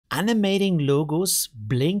Animating logos,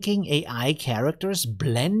 blinking AI characters,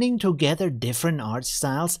 blending together different art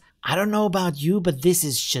styles. I don't know about you, but this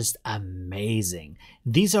is just amazing.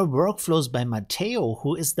 These are workflows by Matteo,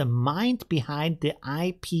 who is the mind behind the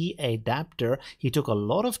IPAdapter. He took a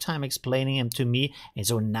lot of time explaining them to me, and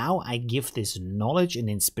so now I give this knowledge and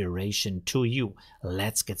inspiration to you.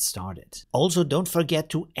 Let's get started. Also, don't forget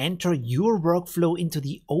to enter your workflow into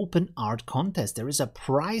the Open Art Contest. There is a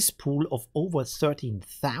prize pool of over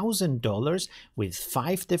 $13,000 with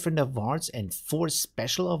 5 different awards and 4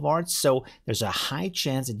 special awards, so there's a high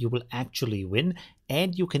chance that you will actually win,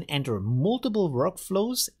 and you can enter multiple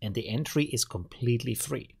workflows and the entry is completely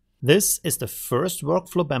free. This is the first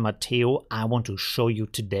workflow by Matteo I want to show you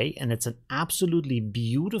today, and it's an absolutely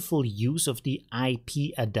beautiful use of the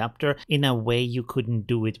IPAdapter in a way you couldn't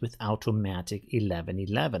do it with Automatic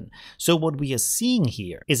 1111. So what we are seeing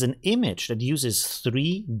here is an image that uses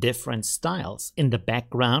 3 different styles. In the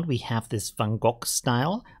background we have this Van Gogh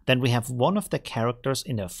style, then we have one of the characters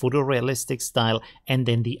in a photorealistic style, and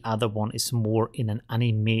then the other one is more in an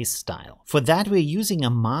anime style. For that we're using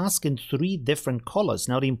a mask in 3 different colors.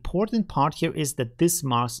 Now the important part here is that this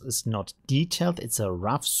mask is not detailed, it's a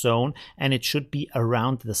rough zone, and it should be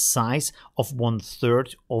around the size of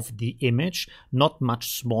 1/3 of the image, not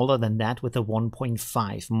much smaller than that with a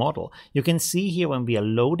 1.5 model. You can see here when we are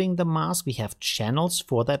loading the mask, we have channels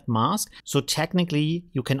for that mask. So technically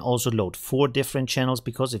you can also load 4 different channels,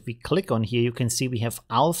 because if we click on here, you can see we have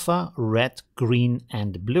alpha, red, green,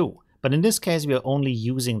 and blue. But in this case, we are only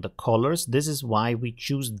using the colors. This is why we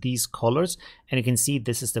choose these colors. And you can see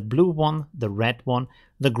this is the blue one, the red one,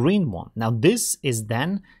 the green one. Now this is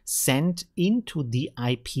then sent into the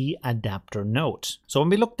IPAdapter node. So when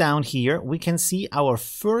we look down here, we can see our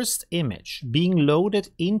first image being loaded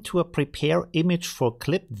into a prepare image for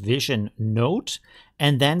clip vision node.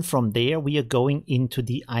 And then from there, we are going into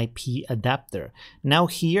the IPAdapter. Now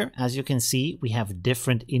here, as you can see, we have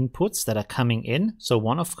different inputs that are coming in. So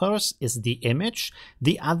one, of course, is the image.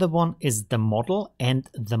 The other one is the model and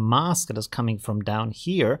the mask that is coming from down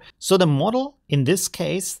here. So the model, in this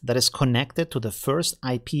case, that is connected to the first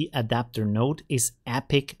IPAdapter node is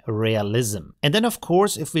Epic Realism. And then, of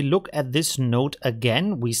course, if we look at this node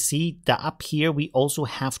again, we see that up here we also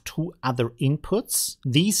have 2 other inputs.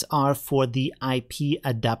 These are for the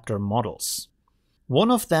IPAdapter models.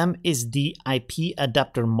 One of them is the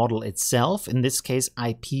IPAdapter model itself, in this case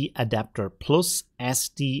IPAdapter Plus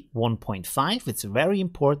SD 1.5. It's very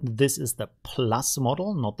important this is the Plus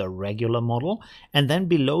model, not the regular model. And then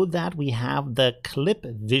below that we have the Clip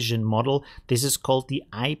Vision model. This is called the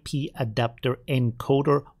IPAdapter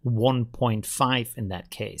Encoder 1.5 in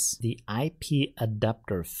that case. The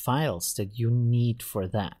IPAdapter files that you need for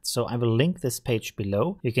that. So I will link this page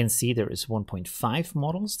below. You can see there is 1.5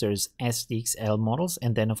 models, there is SDXL models,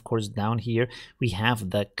 and then of course down here we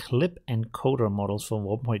have the Clip Encoder models for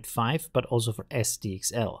 1.5, but also for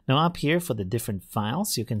SDXL. Now up here for the different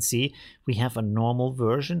files, you can see we have a normal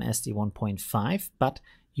version SD 1.5, but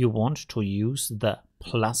you want to use the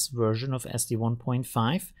Plus version of SD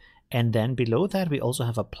 1.5. And then below that we also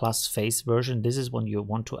have a Plus face version. This is when you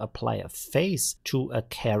want to apply a face to a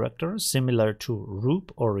character similar to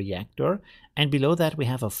Roop or Reactor. And below that we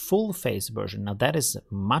have a full face version. Now that is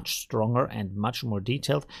much stronger and much more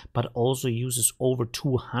detailed, but also uses over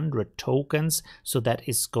 200 tokens. So that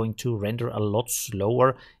is going to render a lot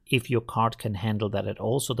slower if your card can handle that at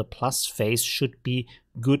all. So the Plus face should be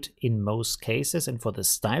good in most cases. And for the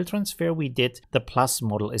style transfer we did, the Plus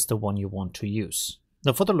model is the one you want to use.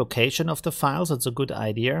 Now for the location of the files, it's a good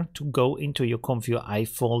idea to go into your Conf.ui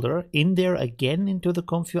folder, in there again into the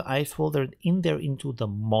Conf.ui folder, and in there into the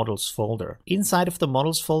models folder. Inside of the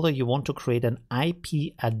models folder, you want to create an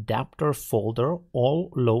IPAdapter folder, all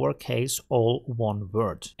lowercase, all one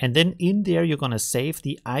word. And then in there, you're going to save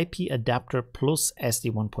the IPAdapter Plus SD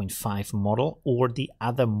 1.5 model or the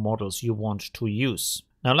other models you want to use.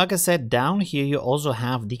 Now, like I said, down here you also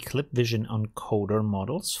have the Clip Vision encoder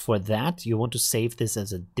models. For that, you want to save this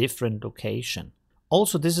as a different location.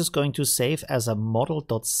 Also, this is going to save as a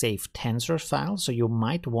model.savetensor file, so you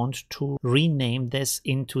might want to rename this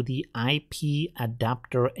into the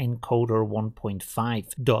IPAdapter encoder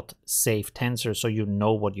 1.5.savetensor so you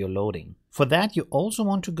know what you're loading. For that, you also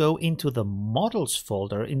want to go into the models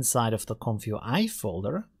folder inside of the Conf.ui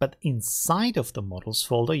folder, but inside of the models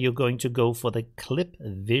folder, you're going to go for the Clip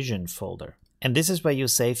Vision folder. And this is where you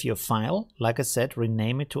save your file. Like I said,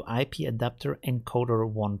 rename it to IPAdapter encoder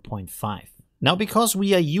 1.5. Now, because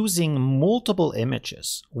we are using multiple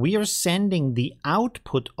images, we are sending the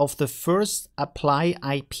output of the first apply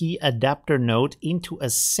IP adapter node into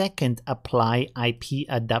a second apply IP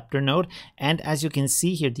adapter node. And as you can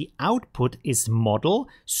see here, the output is model.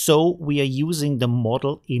 So we are using the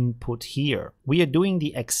model input here. We are doing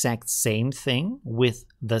the exact same thing with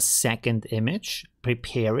the second image,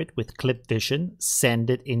 prepare it with Clip Vision,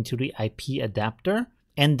 send it into the IP adapter.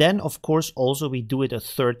 And then, of course, also we do it a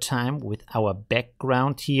third time with our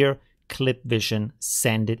background here, Clip Vision,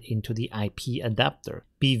 send it into the IP adapter.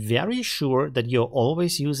 Be very sure that you're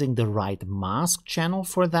always using the right mask channel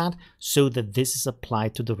for that, so that this is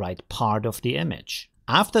applied to the right part of the image.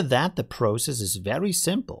 After that, the process is very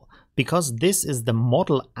simple, because this is the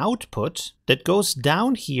model output that goes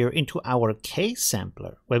down here into our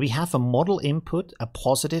K-sampler, where we have a model input, a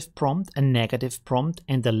positive prompt, a negative prompt,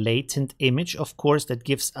 and a latent image, of course, that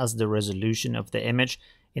gives us the resolution of the image.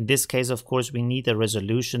 In this case, of course, we need a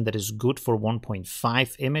resolution that is good for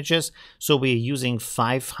 1.5 images, so we're using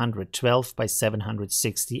 512 by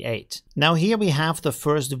 768. Now here we have the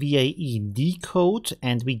first VAE decode,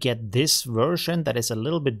 and we get this version that is a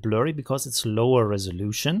little bit blurry because it's lower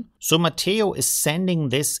resolution. So Matteo is sending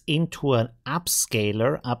this into an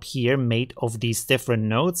upscaler up here made of these different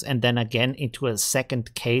nodes, and then again into a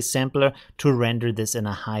second K-sampler to render this in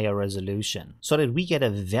a higher resolution, so that we get a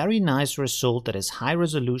very nice result that is high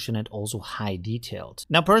resolution and also high detailed.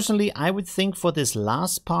 Now personally, I would think for this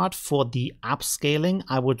last part, for the upscaling,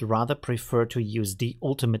 I would rather prefer to use the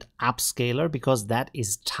ultimate upscaler, because that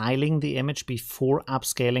is tiling the image before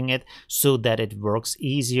upscaling it so that it works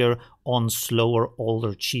easier on slower,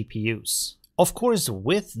 older GPUs. Of course,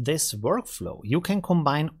 with this workflow, you can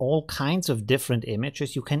combine all kinds of different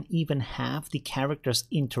images. You can even have the characters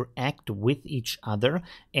interact with each other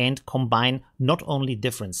and combine not only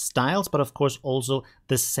different styles, but of course also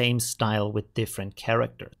the same style with different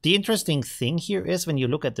characters. The interesting thing here is, when you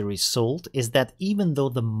look at the result, is that even though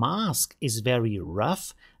the mask is very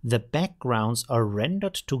rough, the backgrounds are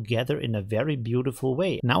rendered together in a very beautiful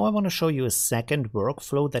way. Now I want to show you a second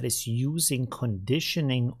workflow that is using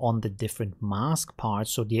conditioning on the different mask parts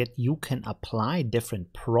so that you can apply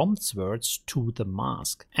different prompt words to the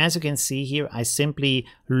mask. As you can see here, I simply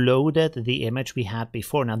loaded the image we had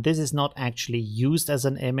before. Now this is not actually used as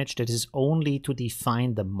an image, that is only to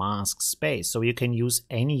define the mask space. So you can use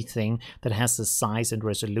anything that has the size and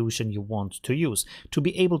resolution you want to use. To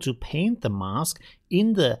be able to paint the mask,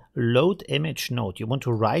 in the load image node, you want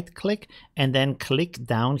to right click and then click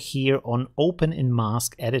down here on open in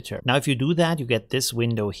mask editor. Now if you do that, you get this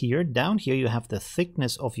window here. Down here you have the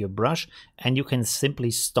thickness of your brush, and you can simply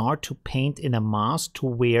start to paint in a mask to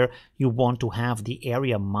where you want to have the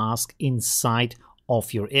area mask inside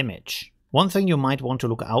of your image. One thing you might want to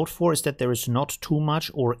look out for is that there is not too much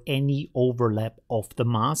or any overlap of the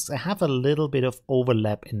masks. I have a little bit of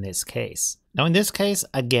overlap in this case. Now in this case,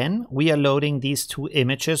 again, we are loading these two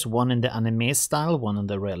images, one in the anime style, one in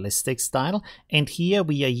the realistic style. And here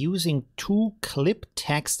we are using two clip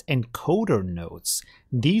text encoder nodes.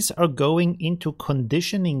 These are going into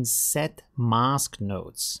conditioning set mask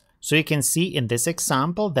nodes. So you can see in this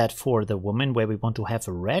example that for the woman where we want to have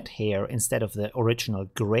red hair instead of the original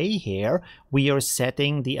gray hair, we are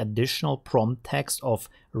setting the additional prompt text of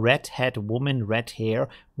redhead woman red hair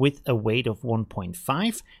with a weight of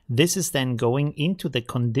 1.5. This is then going into the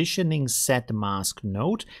conditioning set mask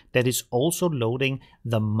node that is also loading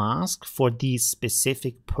the mask for the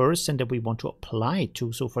specific person that we want to apply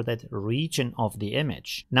to, so for that region of the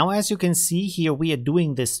image. Now as you can see here, we are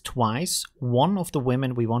doing this twice. One of the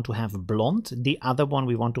women we want to have blonde, the other one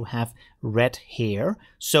we want to have red hair.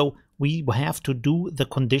 So we have to do the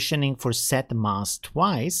conditioning for set mask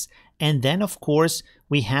twice, and then of course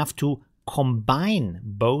we have to combine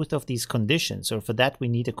both of these conditions. So for that we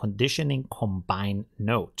need a conditioning combine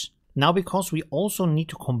node. Now because we also need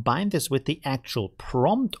to combine this with the actual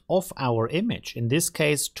prompt of our image, in this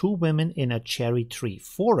case 2 women in a cherry tree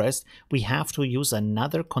forest, we have to use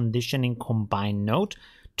another conditioning combine node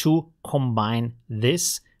to combine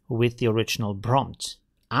this with the original prompt.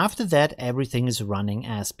 After that, everything is running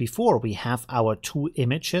as before. We have our 2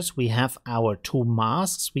 images, we have our 2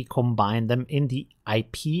 masks, we combine them in the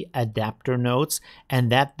IPAdapter nodes, and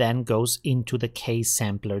that then goes into the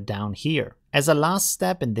K-sampler down here. As a last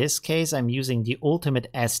step, in this case, I'm using the ultimate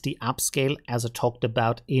SD upscale as I talked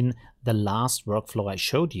about in the last workflow I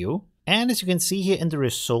showed you. And as you can see here in the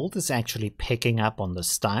result, it's actually picking up on the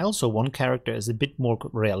style. So one character is a bit more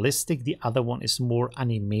realistic, the other one is more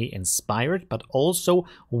anime inspired, but also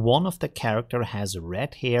one of the character has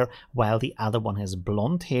red hair while the other one has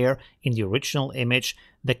blonde hair. In the original image,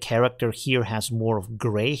 the character here has more of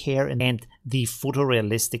gray hair and the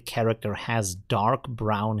photorealistic character has dark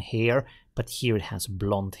brown hair, but here it has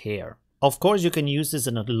blonde hair. Of course, you can use this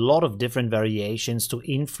in a lot of different variations to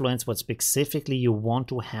influence what specifically you want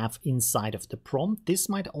to have inside of the prompt. This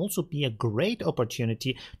might also be a great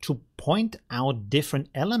opportunity to point out different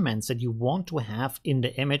elements that you want to have in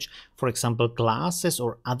the image. For example, glasses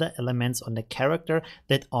or other elements on the character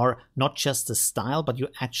that are not just the style, but you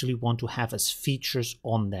actually want to have as features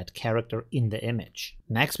on that character in the image.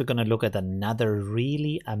 Next, we're going to look at another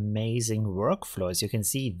really amazing workflow. As you can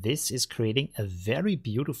see, this is creating a very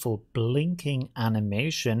beautiful blinking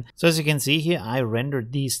animation. So as you can see here, I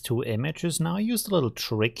rendered these two images. Now I used a little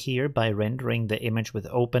trick here by rendering the image with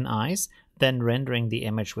open eyes, then rendering the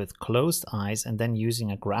image with closed eyes, and then using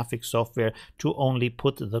a graphic software to only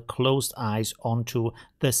put the closed eyes onto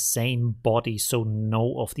the same body so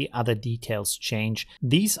no of the other details change.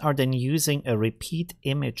 These are then using a repeat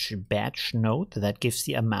image batch node that gives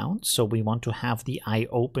the amount. So we want to have the eye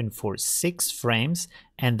open for 6 frames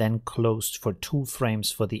and then closed for 2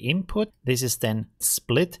 frames for the input. This is then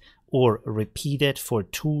split or repeated for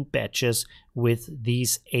 2 batches with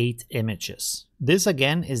these 8 images. This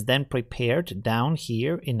again is then prepared down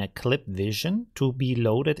here in a clip vision to be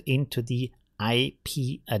loaded into the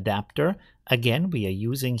IPAdapter. Again, we are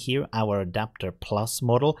using here our Adapter Plus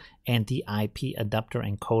model and the IPAdapter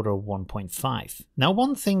encoder 1.5. Now,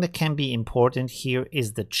 one thing that can be important here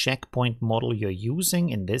is the checkpoint model you're using.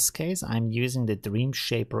 In this case, I'm using the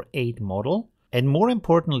Dreamshaper 8 model. And more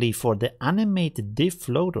importantly, for the animated diff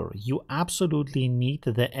loader, you absolutely need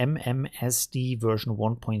the MMSD version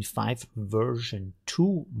 1.5 version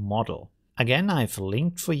 2 model. Again, I've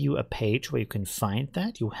linked for you a page where you can find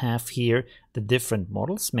that. You have here the different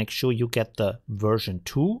models. Make sure you get the version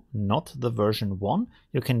 2, not the version 1.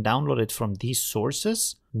 You can download it from these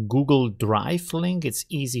sources. Google Drive link, it's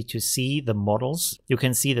easy to see the models. You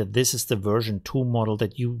can see that this is the version 2 model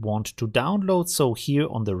that you want to download. So here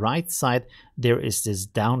on the right side, there is this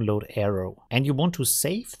download arrow. And you want to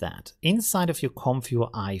save that inside of your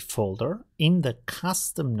ComfUI folder, in the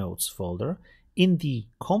custom nodes folder, in the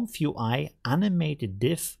ComfUI animated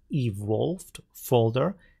diff evolved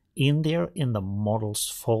folder, in there in the models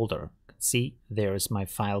folder. See, there is my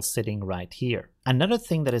file sitting right here. Another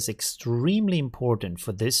thing that is extremely important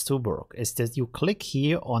for this to work is that you click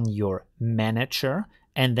here on your manager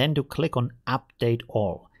and then to click on update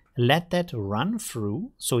all. Let that run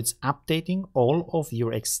through, so it's updating all of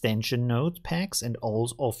your extension node packs and all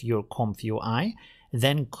of your ComfUI.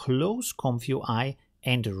 Then close ComfUI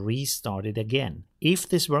and restart it again. If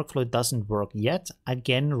this workflow doesn't work yet,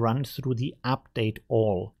 again run through the update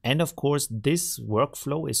all. And of course, this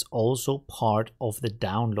workflow is also part of the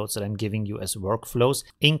downloads that I'm giving you as workflows,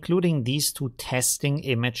 including these 2 testing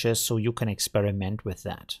images so you can experiment with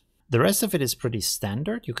that. The rest of it is pretty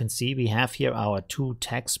standard. You can see we have here our 2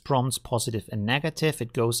 text prompts, positive and negative.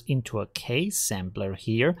 It goes into a case sampler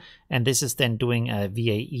here, and this is then doing a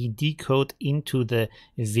VAE decode into the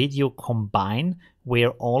video combine,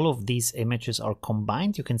 where all of these images are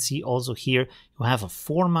combined. You can see also here you have a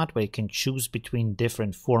format where you can choose between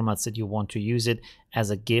different formats that you want to use it,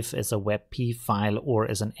 as a GIF, as a WebP file, or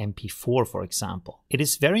as an MP4, for example. It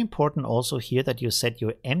is very important also here that you set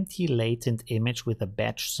your empty latent image with a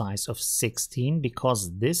batch size of 16,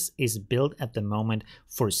 because this is built at the moment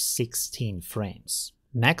for 16 frames.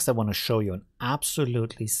 Next, I want to show you an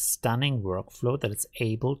absolutely stunning workflow that is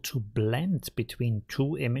able to blend between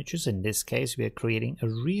 2 images. In this case, we are creating a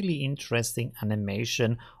really interesting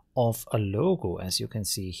animation of a logo, as you can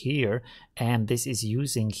see here, and this is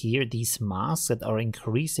using here these masks that are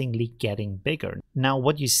increasingly getting bigger. Now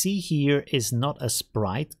what you see here is not a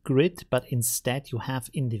sprite grid, but instead you have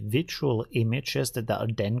individual images that are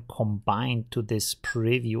then combined to this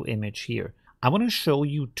preview image here. I want to show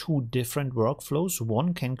you 2 different workflows.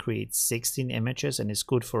 One can create 16 images and is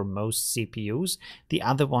good for most CPUs. The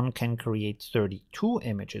other one can create 32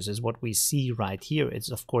 images, is what we see right here.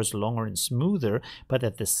 It's of course longer and smoother, but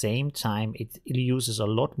at the same time it uses a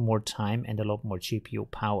lot more time and a lot more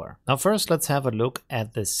GPU power. Now first, let's have a look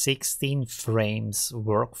at the 16 frames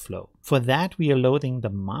workflow. For that, we are loading the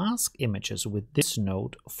mask images with this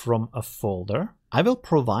node from a folder. I will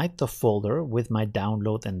provide the folder with my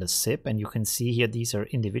download and the zip, and you can see here these are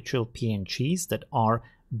individual PNGs that are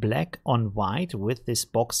black on white with this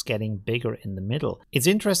box getting bigger in the middle. It's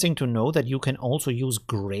interesting to know that you can also use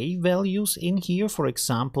gray values in here, for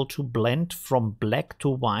example, to blend from black to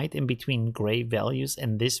white in between gray values,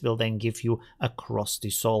 and this will then give you a cross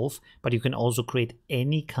dissolve. But you can also create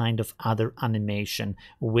any kind of other animation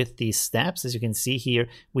with these steps. As you can see here,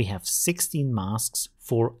 we have 16 masks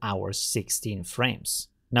for our 16 frames.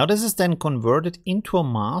 Now this is then converted into a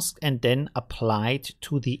mask and then applied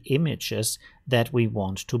to the images that we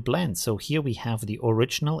want to blend. So here we have the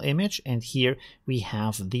original image and here we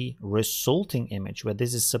have the resulting image where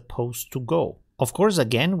this is supposed to go. Of course,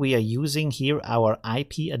 again, we are using here our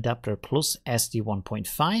IPAdapter Plus SD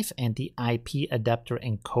 1.5 and the IPAdapter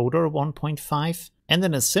Encoder 1.5. And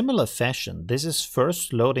in a similar fashion, this is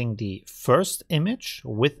first loading the first image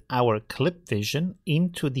with our clip vision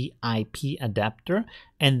into the IPAdapter,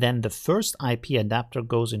 and then the first IPAdapter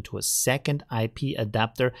goes into a second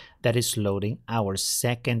IPAdapter that is loading our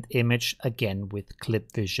second image again with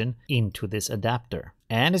clip vision into this adapter.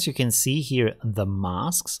 And as you can see here, the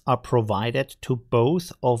masks are provided to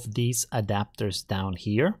both of these adapters down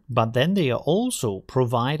here, but then they are also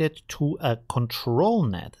provided to a control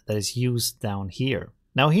net that is used down here.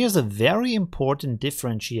 Now here's a very important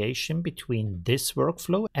differentiation between this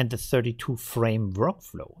workflow and the 32 frame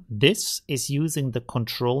workflow. This is using the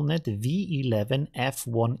ControlNet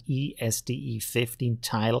V11F1E SDE15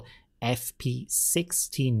 tile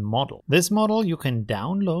FP16 model. This model you can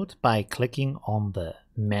download by clicking on the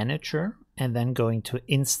manager and then going to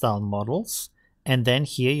install models. And then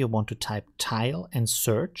here you want to type tile and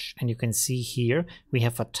search, and you can see here we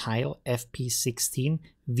have a tile FP16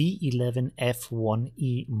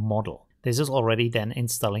 V11F1E model. This is already then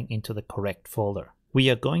installing into the correct folder. We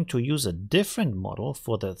are going to use a different model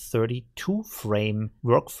for the 32 frame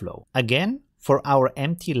workflow. Again, for our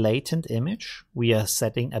empty latent image, we are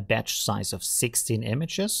setting a batch size of 16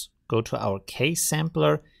 images. Go to our case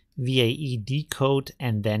sampler, VAE decode,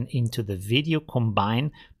 and then into the video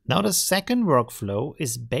combine. Now the second workflow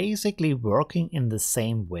is basically working in the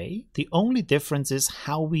same way. The only difference is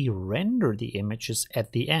how we render the images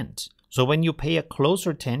at the end. So when you pay a closer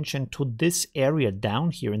attention to this area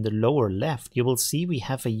down here in the lower left, you will see we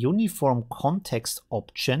have a uniform context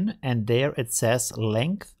option, and there it says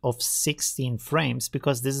length of 16 frames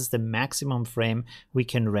because this is the maximum frame we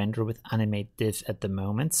can render with Animate Div at the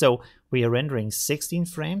moment. So we are rendering 16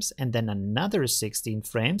 frames and then another 16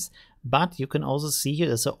 frames, but you can also see here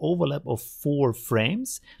there's an overlap of 4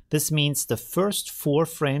 frames. This means the first 4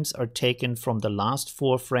 frames are taken from the last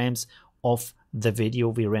 4 frames of the video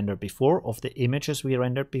we rendered before, of the images we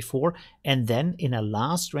rendered before, and then in a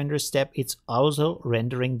last render step it's also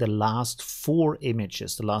rendering the last 4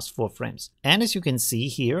 images, the last 4 frames. And as you can see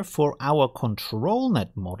here, for our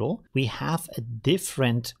ControlNet model we have a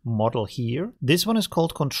different model here. This one is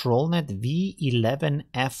called ControlNet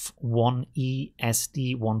V11F1E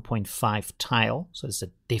SD 1.5 tile, so it's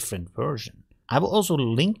a different version. I will also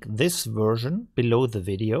link this version below the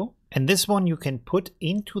video. And this one you can put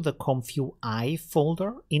into the ComFuI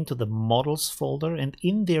folder, into the models folder, and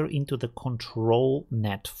in there into the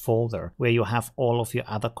ControlNet folder, where you have all of your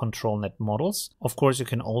other ControlNet models. Of course, you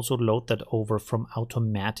can also load that over from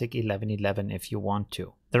Automatic 1111 if you want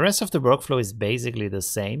to. The rest of the workflow is basically the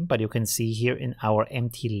same, but you can see here in our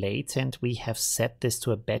empty latent, we have set this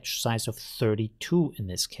to a batch size of 32 in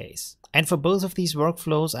this case. And for both of these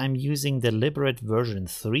workflows, I'm using Deliberate version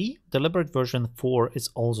 3. Deliberate version 4 is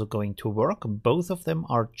also going to work. Both of them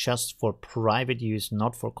are just for private use,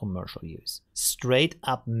 not for commercial use. Straight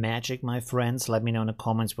up magic, my friends. Let me know in the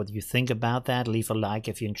comments what you think about that. Leave a like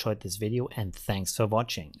if you enjoyed this video, and thanks for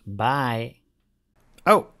watching. Bye!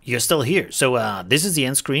 Oh, you're still here. So this is the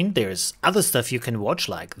end screen. There's other stuff you can watch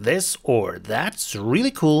like this or that. It's really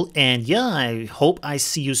cool. And yeah, I hope I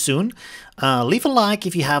see you soon. Leave a like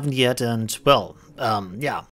if you haven't yet. And well, yeah.